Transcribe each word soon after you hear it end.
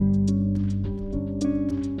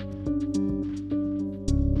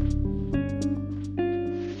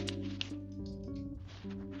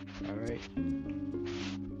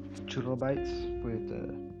Bites with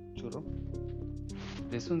Churro.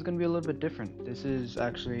 This one's gonna be a little bit different. This is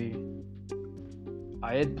actually.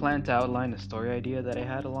 I had planned to outline a story idea that I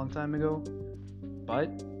had a long time ago,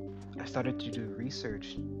 but I started to do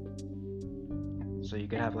research so you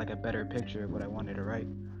could have like a better picture of what I wanted to write.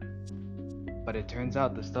 But it turns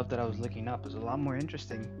out the stuff that I was looking up is a lot more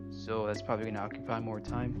interesting, so that's probably gonna occupy more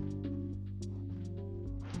time.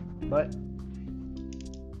 But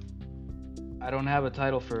I don't have a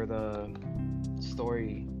title for the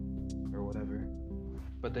story or whatever.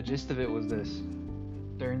 But the gist of it was this.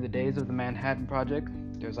 During the days of the Manhattan Project,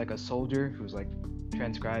 there's like a soldier who's like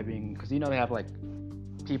transcribing, because they have like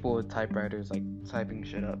people with typewriters like typing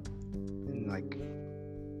shit up and like,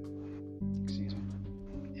 excuse me,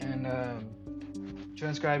 and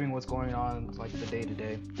transcribing what's going on like the day to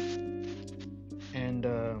day. And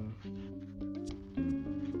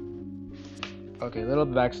okay, a little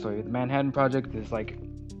backstory. The Manhattan Project is like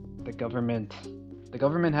the government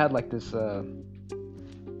had like this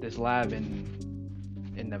lab in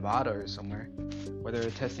Nevada or somewhere where they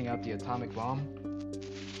were testing out the atomic bomb.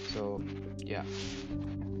 So yeah.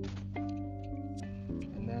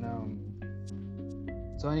 And then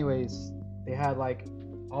so anyways, they had like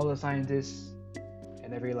all the scientists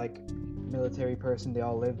and every like military person, they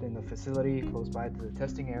all lived in the facility close by to the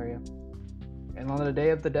testing area. And on the day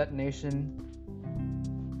of the detonation,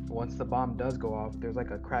 once the bomb does go off, there's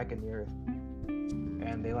like a crack in the earth.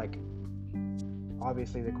 And they like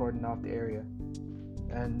obviously they cordon off the area.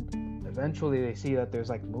 And eventually they see that there's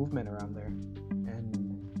like movement around there. And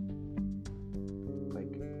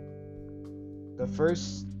like the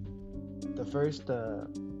first the first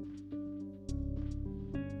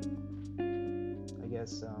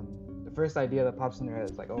idea that pops in their head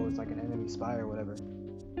is like, oh, it's like an enemy spy or whatever.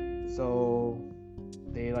 So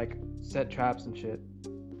they like set traps and shit.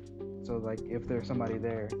 So like if there's somebody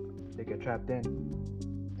there, they get trapped in.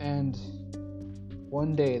 And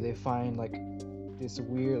one day they find like this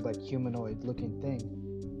weird like humanoid looking thing,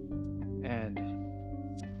 and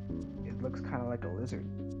it looks kind of like a lizard.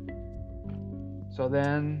 So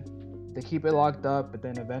then they keep it locked up, but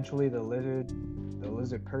then eventually the lizard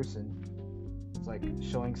person is like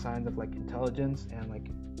showing signs of like intelligence, and like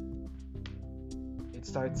it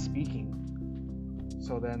starts speaking.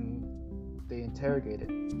 So then they interrogate it,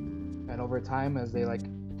 and over time, as they like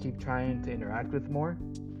keep trying to interact with more,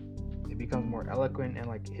 it becomes more eloquent, and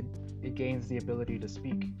like it gains the ability to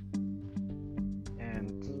speak.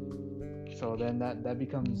 And so then that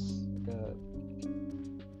becomes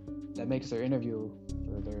that makes their interview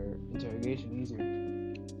or their interrogation easier.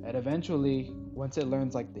 And eventually, once it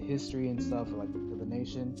learns like the history and stuff like of the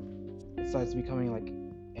nation, it starts becoming like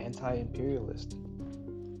anti-imperialist.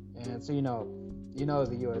 And so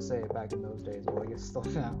the USA back in those days, well, I guess still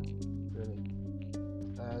now, really,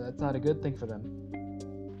 that's not a good thing for them.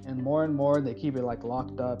 And more they keep it like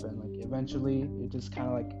locked up, and like eventually it just kind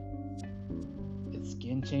of like its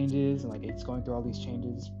skin changes, and like it's going through all these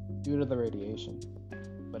changes due to the radiation,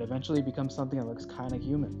 but eventually it becomes something that looks kind of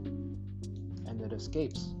human, and it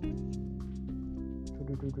escapes.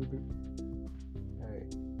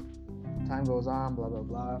 Alright, time goes on, blah blah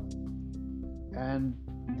blah, and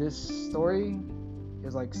this story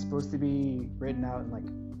is like supposed to be written out in like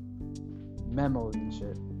memos and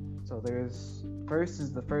shit. So there's first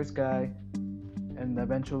is the first guy, and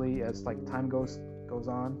eventually as like time goes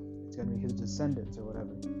on, it's gonna be his descendants or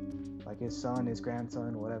whatever, like his son, his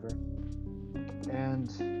grandson, whatever. And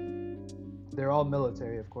they're all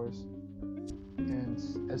military, of course. And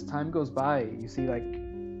as time goes by, you see like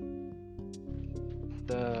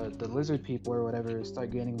the lizard people or whatever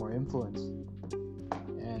start gaining more influence,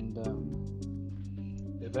 and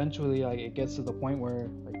eventually like it gets to the point where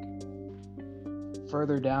like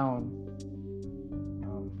further down,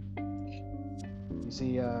 you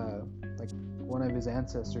see like one of his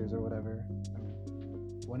ancestors or whatever,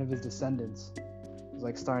 one of his descendants is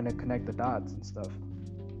like starting to connect the dots and stuff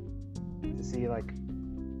to see like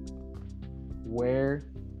where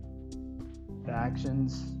the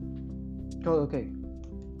actions go. Okay,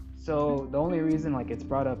 so the only reason like it's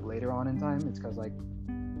brought up later on in time is because like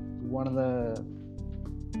one of the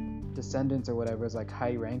descendants or whatever is like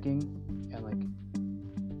high ranking, and like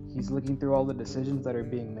he's looking through all the decisions that are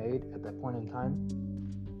being made at that point in time,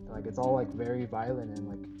 and like it's all like very violent and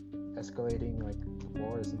like escalating like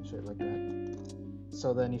wars and shit like that.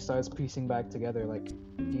 So then he starts piecing back together like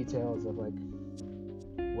details of like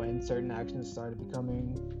when certain actions started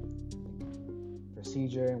becoming like,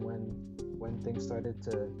 procedure, and when things started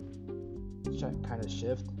to kind of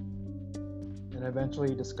shift. And eventually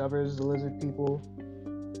he discovers the lizard people,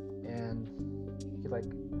 and he like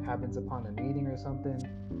happens upon a meeting or something,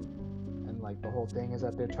 like the whole thing is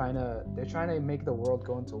that they're trying to make the world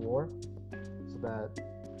go into war, so that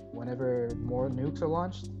whenever more nukes are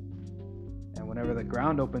launched and whenever the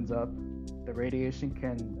ground opens up, the radiation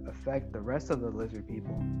can affect the rest of the lizard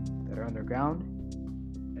people that are underground,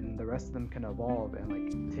 and the rest of them can evolve and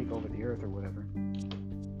like take over the earth or whatever.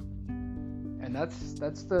 And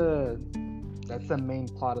that's the main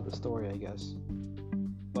plot of the story, I guess.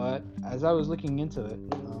 But as I was looking into it,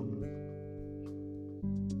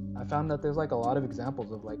 I found that there's like a lot of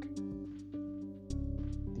examples of like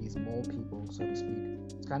these mole people, so to speak.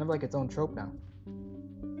 It's kind of like its own trope now.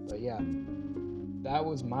 But yeah, that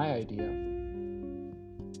was my idea.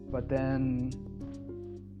 But then,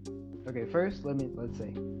 okay, first let's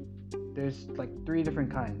say there's like 3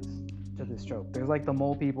 different kinds to this trope. There's like the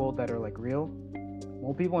mole people that are like real.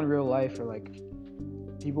 Mole people in real life are like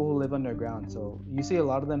people who live underground. So you see a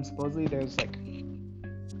lot of them. Supposedly there's like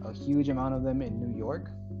a huge amount of them in New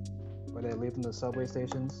York, where they live in the subway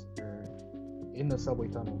stations or in the subway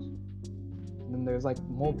tunnels. And then there's like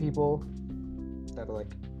mole people that are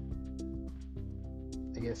like,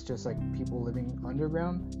 I guess, just like people living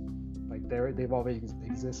underground. Like they've always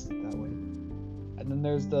existed that way. And then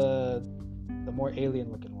there's the more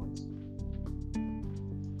alien looking ones.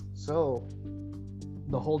 So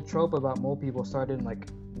the whole trope about mole people started in like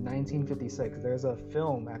 1956. There's a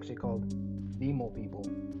film actually called The Mole People,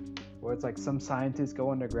 where it's like some scientists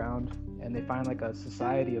go underground and they find like a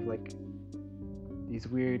society of like these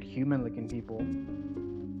weird human looking people,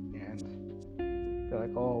 and they're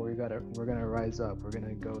like, oh, we're gonna rise up, we're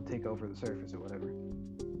gonna go take over the surface or whatever.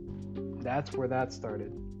 That's where that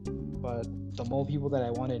started. But the mole people that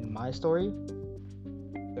I wanted in my story,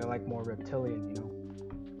 they're like more reptilian, you know.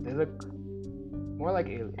 They look more like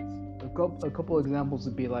aliens. A couple examples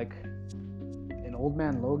would be like in Old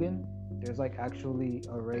Man Logan, there's like actually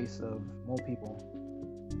a race of mole people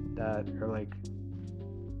that are like,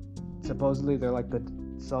 supposedly they're like the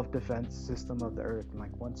self-defense system of the earth. And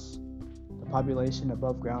like once the population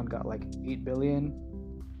above ground got like 8 billion,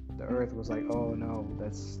 the earth was like, oh no,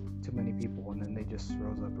 that's too many people, and then they just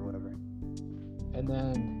rose up or whatever. And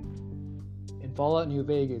then in Fallout New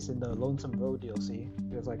Vegas, in the Lonesome Road DLC,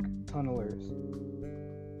 there's like tunnelers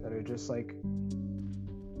that are just like,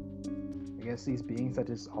 I guess, these beings that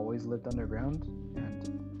just always lived underground.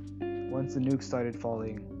 And once the nukes started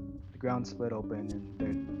falling, the ground split open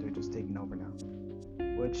and they're just taking over now,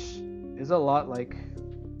 which is a lot like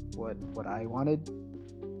what I wanted.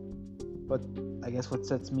 But I guess what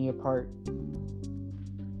sets me apart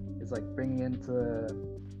is like bringing into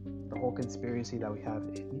the whole conspiracy that we have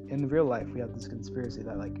in real life. We have this conspiracy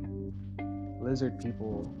that like lizard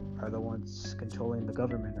people are the ones controlling the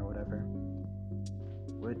government or whatever,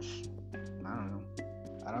 which I don't know.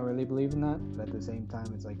 I don't really believe in that, but at the same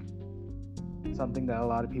time, it's like something that a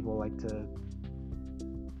lot of people like to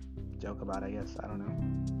joke about, I guess. I don't know.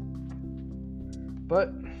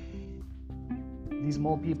 But these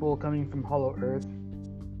mole people coming from Hollow Earth,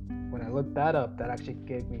 when I looked that up, that actually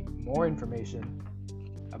gave me more information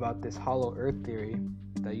about this Hollow Earth theory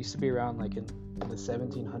that used to be around like in the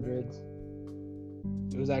 1700s.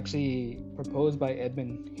 It was actually proposed by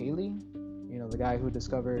Edmund Halley, you know, the guy who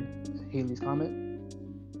discovered Halley's Comet.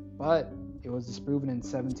 But it was disproven in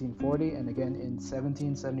 1740 and again in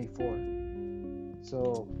 1774.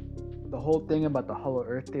 So the whole thing about the Hollow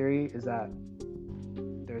Earth theory is that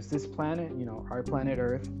there's this planet, you know, our planet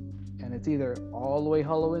Earth, and it's either all the way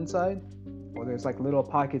hollow inside, or there's like little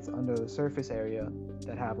pockets under the surface area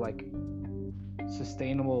that have like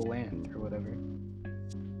sustainable land or whatever.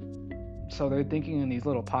 So they're thinking in these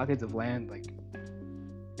little pockets of land, like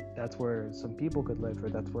that's where some people could live, or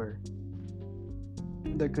that's where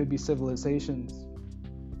there could be civilizations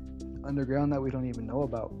underground that we don't even know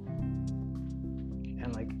about.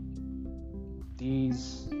 And like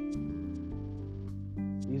these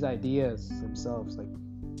ideas themselves, like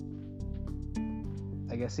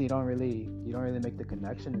I guess you don't really make the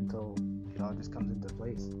connection until it all just comes into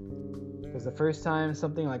place. Because the first time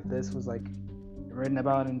something like this was like written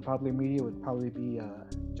about in popular media would probably be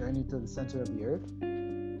Journey to the Center of the Earth,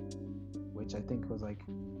 which I think was like,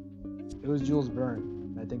 it was Jules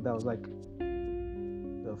Verne. I think that was like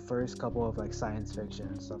the first couple of like science fiction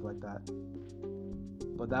and stuff like that.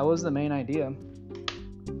 But that was the main idea.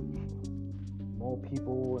 Mole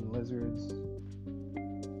people and lizards.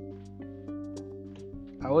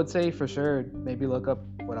 I would say for sure maybe look up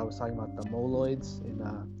what I was talking about, the moloids in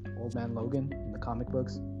Old Man Logan in the comic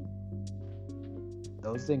books.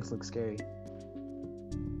 Those things look scary.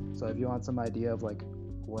 So if you want some idea of like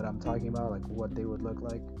what I'm talking about, like what they would look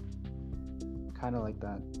like, kind of like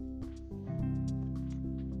that.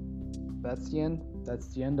 That's the end. that's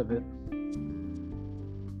the end of it.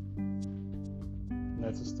 And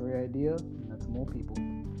that's a story idea, and that's more people.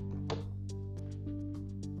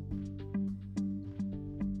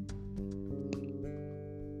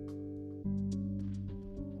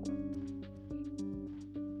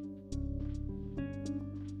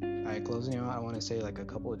 Alright, closing out, I want to say like a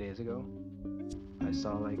couple of days ago, I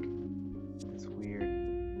saw like this weird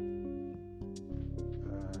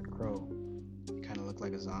crow. It kind of looked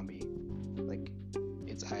like a zombie. Like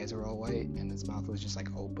its eyes were all white and its mouth was just like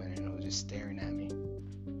open and it was just staring at me.